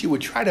day she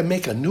would try to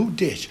make a new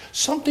dish,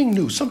 something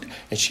new,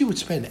 and she would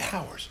spend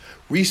hours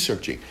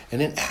researching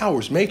and then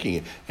hours making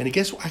it. And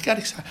guess what? I got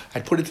excited.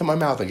 I'd put it to my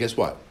mouth, and guess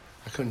what?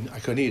 I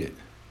couldn't eat it.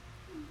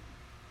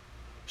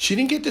 She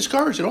didn't get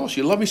discouraged at all.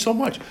 She loved me so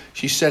much.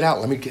 She set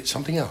out, let me get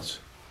something else.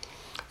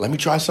 Let me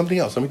try something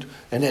else.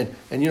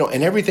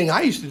 And everything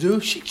I used to do,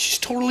 she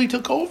totally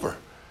took over.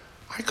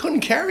 I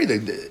couldn't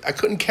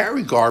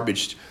carry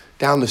garbage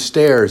down the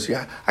stairs.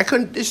 Yeah,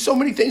 there's so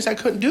many things I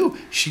couldn't do.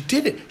 She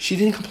did it. She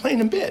didn't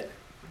complain a bit.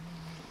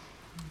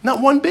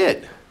 Not one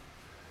bit.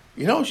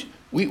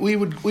 We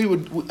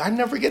would I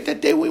never forget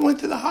that day we went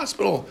to the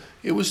hospital.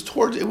 It was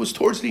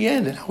towards the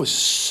end, and I was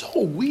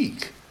so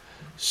weak.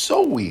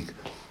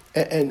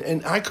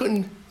 And I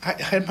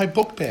had my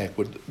book bag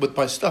with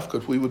my stuff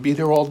because we would be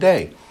there all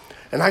day.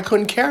 And I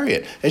couldn't carry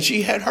it. And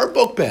she had her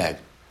book bag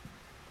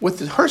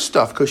with her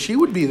stuff because she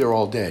would be there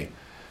all day.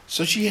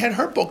 So she had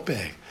her book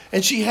bag.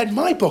 And she had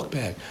my book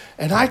bag.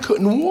 And I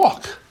couldn't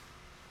walk.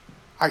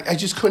 I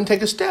just couldn't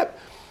take a step.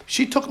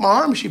 She took my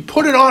arm, she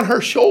put it on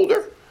her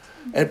shoulder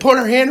and put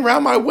her hand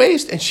around my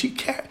waist, and she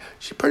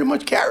pretty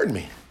much carried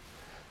me.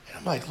 And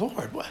I'm like,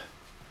 Lord,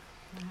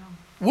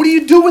 what do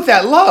you do with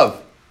that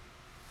love?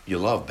 You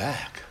love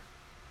back.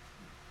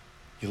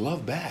 You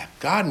love back.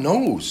 God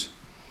knows.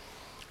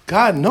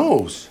 God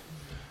knows.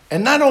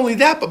 And not only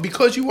that, but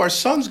because you are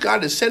sons,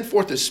 God has sent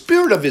forth the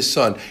Spirit of His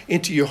Son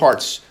into your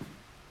hearts,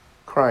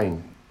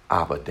 crying,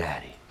 Abba,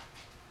 Daddy.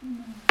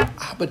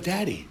 Abba,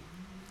 Daddy.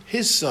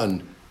 His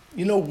Son,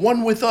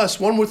 one with us,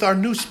 one with our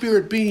new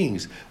spirit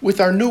beings, with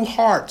our new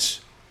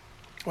hearts,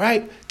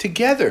 right?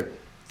 Together,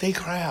 they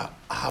cry out,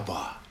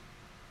 Abba,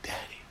 Daddy.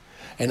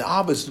 And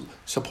Abba is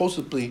supposed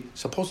to be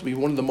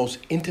one of the most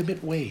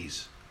intimate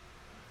ways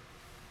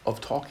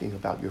of talking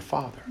about your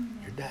father,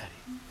 your daddy.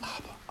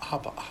 Abba,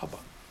 Abba, Abba.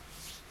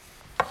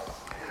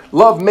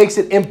 Love makes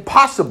it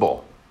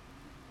impossible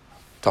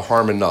to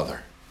harm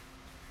another.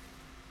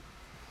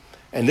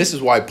 And this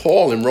is why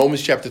Paul in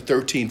Romans chapter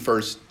 13,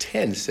 verse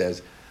 10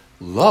 says,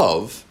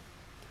 love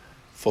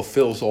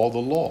fulfills all the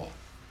law.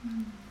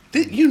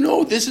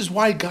 This is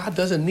why God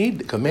doesn't need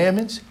the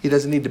commandments. He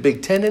doesn't need the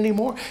Big Ten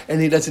anymore. And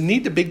He doesn't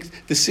need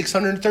the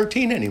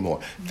 613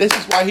 anymore. This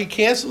is why He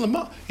canceled them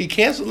out. He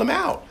canceled them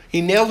out.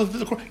 He nailed them to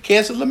the cross,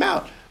 canceled them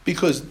out.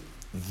 Because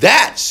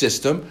that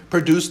system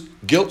produced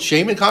guilt,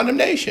 shame, and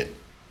condemnation.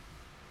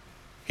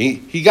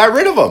 He got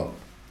rid of them.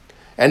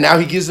 And now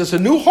He gives us a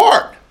new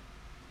heart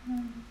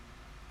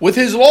with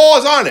His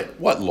laws on it.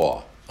 What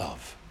law?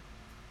 Love.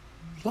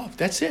 Love,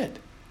 that's it.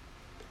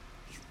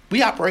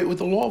 We operate with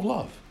the law of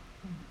love.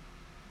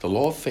 The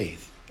law of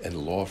faith and the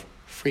law of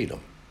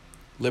freedom,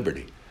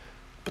 liberty.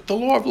 But the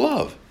law of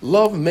love.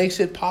 Love makes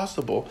it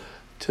possible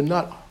to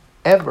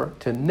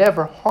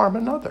never harm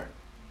another.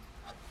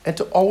 And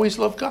to always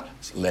love God.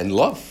 And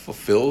love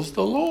fulfills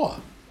the law.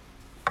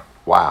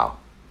 Wow.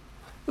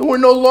 And we're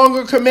no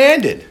longer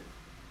commanded.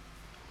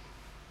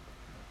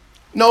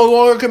 No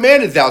longer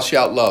commanded, thou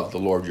shalt love the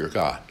Lord your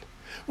God.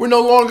 We're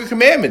no longer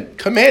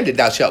commanded,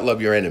 thou shalt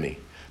love your enemy.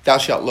 Thou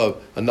shalt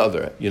love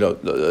another,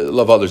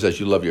 love others as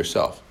you love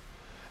yourself.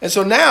 And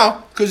so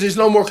now, because there's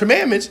no more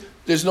commandments,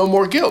 there's no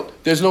more guilt.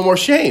 There's no more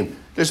shame.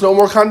 There's no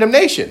more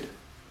condemnation.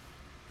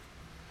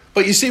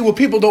 But you see, what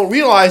people don't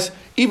realize,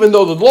 even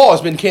though the law has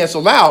been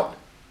canceled out,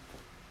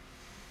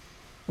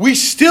 we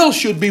still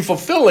should be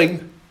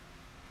fulfilling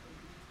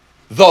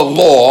the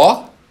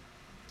law,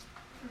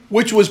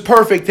 which was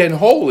perfect and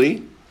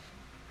holy,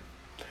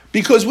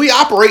 because we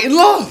operate in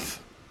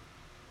love.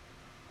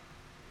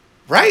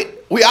 Right?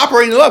 We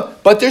operate in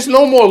love. But there's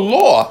no more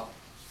law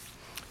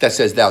that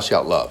says thou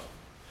shalt love.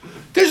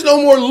 There's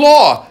no more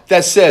law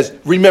that says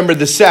remember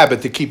the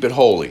Sabbath to keep it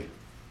holy.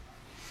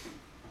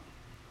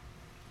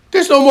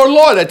 There's no more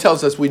law that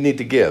tells us we need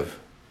to give.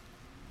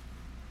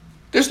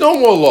 There's no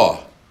more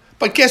law.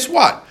 But guess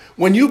what?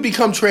 When you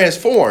become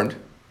transformed,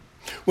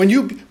 when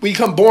you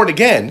become born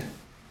again,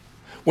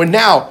 when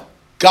now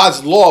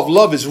God's law of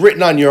love is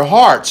written on your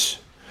hearts,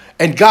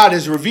 and God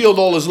has revealed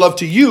all His love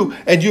to you,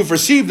 and you've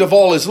received of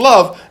all His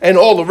love, and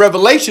all the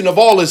revelation of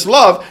all His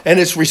love, and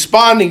it's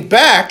responding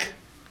back,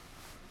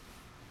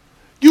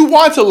 you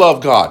want to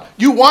love God.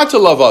 You want to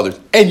love others.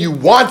 And you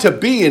want to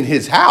be in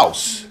His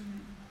house.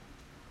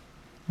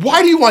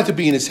 Why do you want to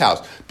be in His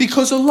house?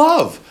 Because of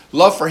love.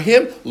 Love for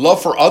Him,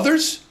 love for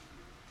others.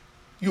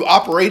 You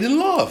operate in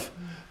love.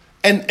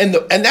 And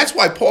that's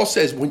why Paul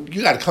says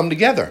you got to come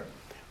together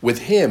with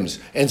hymns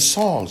and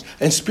songs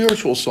and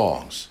spiritual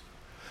songs.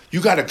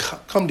 You got to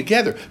come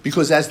together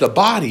because as the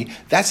body,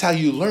 that's how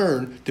you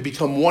learn to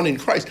become one in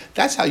Christ.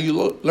 That's how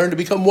you learn to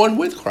become one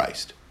with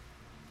Christ.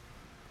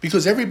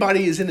 Because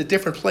everybody is in a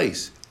different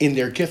place in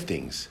their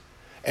giftings.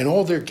 And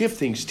all their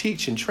giftings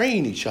teach and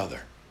train each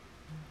other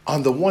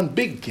on the one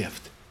big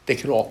gift they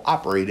can all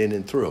operate in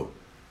and through.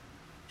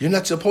 You're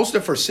not supposed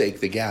to forsake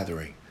the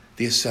gathering,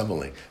 the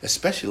assembling,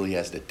 especially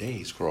as the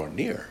days grow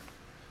near.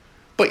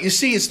 But you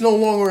see, it's no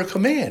longer a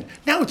command.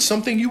 Now it's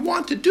something you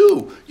want to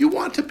do. You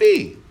want to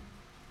be.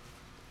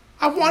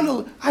 I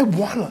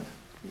want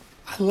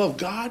I love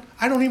God.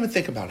 I don't even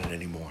think about it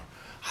anymore.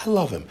 I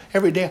love him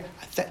every day.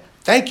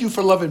 Thank you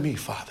for loving me,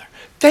 Father.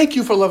 Thank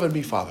you for loving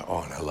me, Father.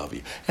 Oh, and I love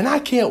you. And I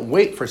can't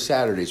wait for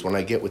Saturdays when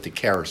I get with the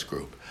Charis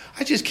group.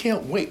 I just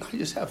can't wait. I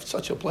just have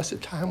such a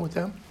blessed time with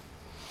them.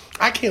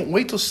 I can't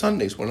wait till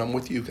Sundays when I'm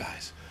with you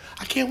guys.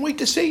 I can't wait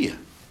to see you.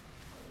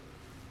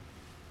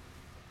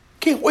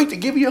 Can't wait to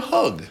give you a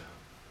hug.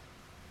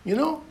 You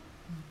know?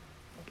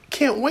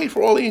 Can't wait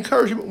for all the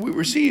encouragement we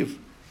receive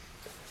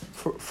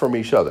from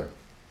each other.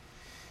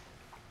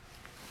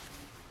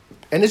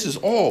 And this is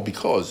all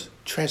because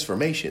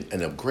transformation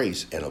and of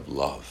grace and of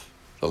love,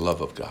 the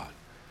love of God.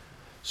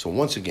 So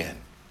once again,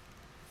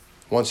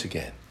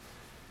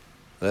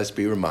 let's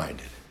be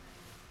reminded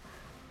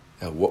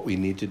that what we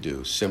need to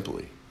do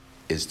simply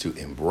is to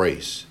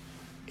embrace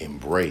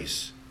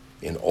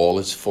in all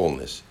its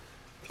fullness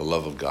the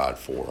love of God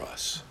for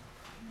us.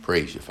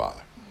 Praise you,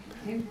 Father.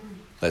 Amen.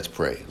 Let's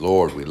pray.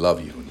 Lord, we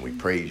love you and we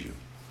praise you.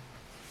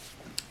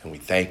 And we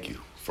thank you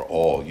for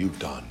all you've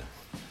done.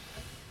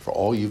 For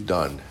all you've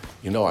done.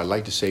 You know, I'd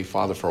like to say,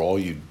 Father, for all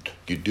you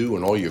do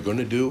and all you're going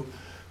to do,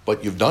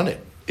 but you've done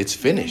it. It's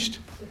finished.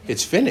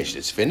 It's finished.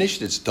 It's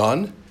finished. It's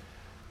done.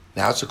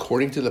 Now it's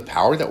according to the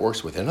power that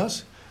works within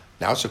us.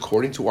 Now it's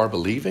according to our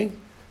believing.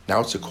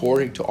 Now it's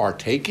according to our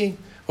taking.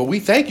 But we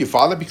thank you,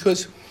 Father,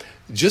 because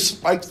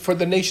just like for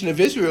the nation of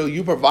Israel,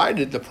 you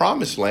provided the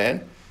promised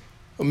land,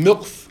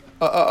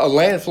 a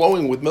land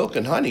flowing with milk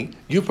and honey.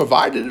 You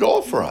provided it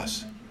all for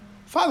us.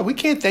 Father, we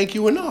can't thank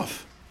you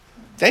enough.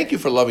 Thank you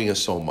for loving us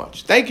so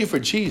much. Thank you for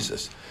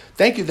Jesus.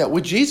 Thank you that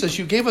with Jesus,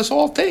 you gave us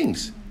all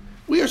things.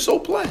 We are so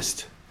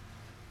blessed.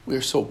 We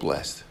are so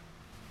blessed.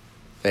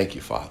 Thank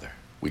you, Father.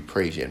 We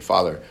praise you. And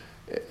Father,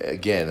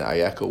 again, I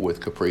echo with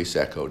Caprice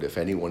echoed. If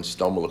anyone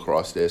stumbled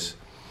across this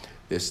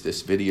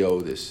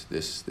video,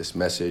 this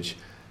message,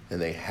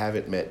 and they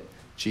haven't met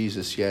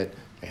Jesus yet,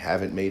 they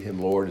haven't made him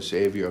Lord and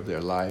Savior of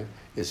their life,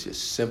 it's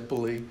just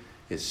simple.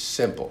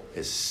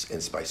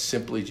 It's by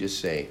simply just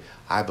saying,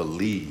 I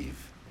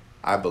believe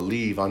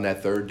on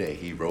that third day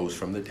he rose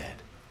from the dead.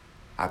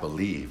 I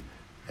believe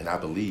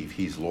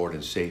he's Lord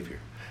and Savior.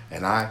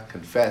 And I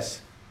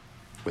confess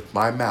with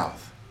my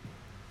mouth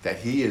that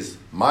he is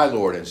my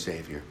Lord and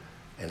Savior.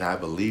 And I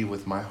believe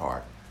with my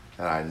heart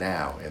that I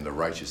now am the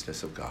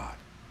righteousness of God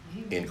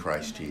in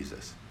Christ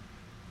Jesus.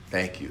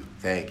 Thank you.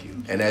 Thank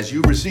you. And as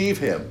you receive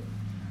him,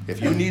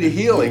 if you need a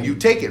healing, you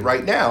take it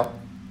right now.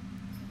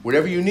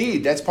 Whatever you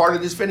need, that's part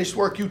of this finished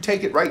work. You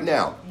take it right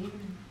now.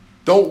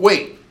 Don't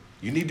wait.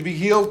 You need to be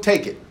healed,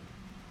 take it.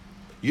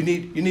 You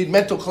need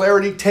mental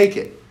clarity, take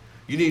it.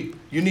 You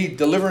need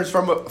deliverance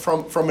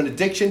from an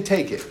addiction,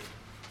 take it.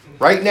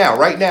 Right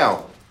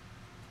now,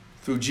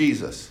 through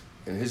Jesus.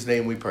 In his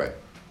name we pray.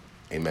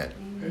 Amen.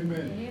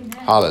 Amen.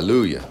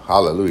 Hallelujah. Hallelujah.